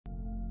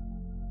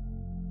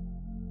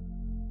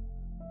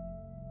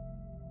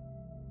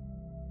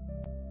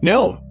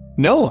No,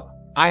 no,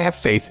 I have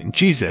faith in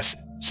Jesus,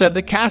 said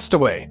the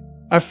castaway.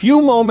 A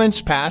few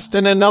moments passed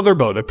and another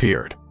boat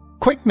appeared.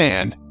 Quick,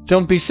 man,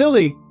 don't be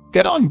silly.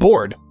 Get on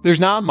board. There's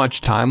not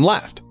much time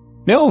left.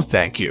 No,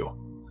 thank you.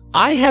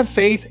 I have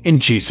faith in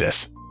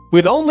Jesus.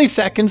 With only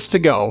seconds to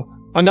go,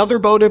 another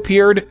boat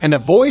appeared and a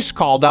voice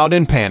called out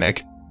in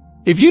panic.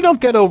 If you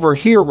don't get over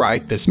here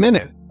right this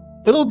minute,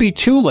 it'll be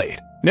too late.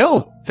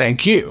 No,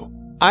 thank you.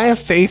 I have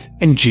faith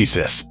in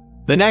Jesus.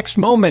 The next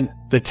moment,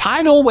 the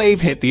tidal wave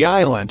hit the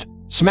island,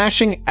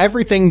 smashing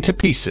everything to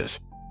pieces.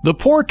 The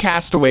poor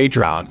castaway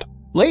drowned.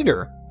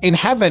 Later, in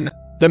heaven,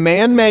 the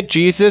man met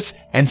Jesus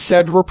and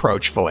said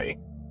reproachfully,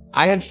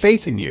 I had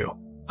faith in you.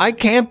 I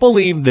can't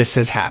believe this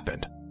has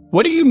happened.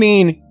 What do you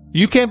mean,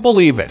 you can't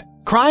believe it?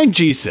 Cried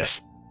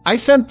Jesus. I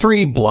sent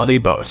 3 bloody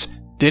boats,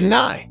 didn't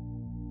I?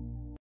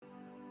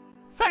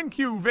 Thank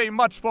you very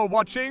much for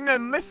watching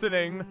and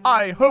listening.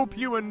 I hope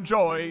you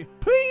enjoy.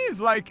 Please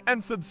like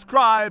and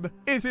subscribe.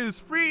 It is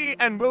free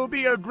and will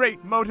be a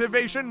great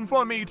motivation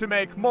for me to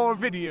make more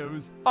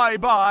videos. Bye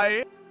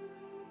bye.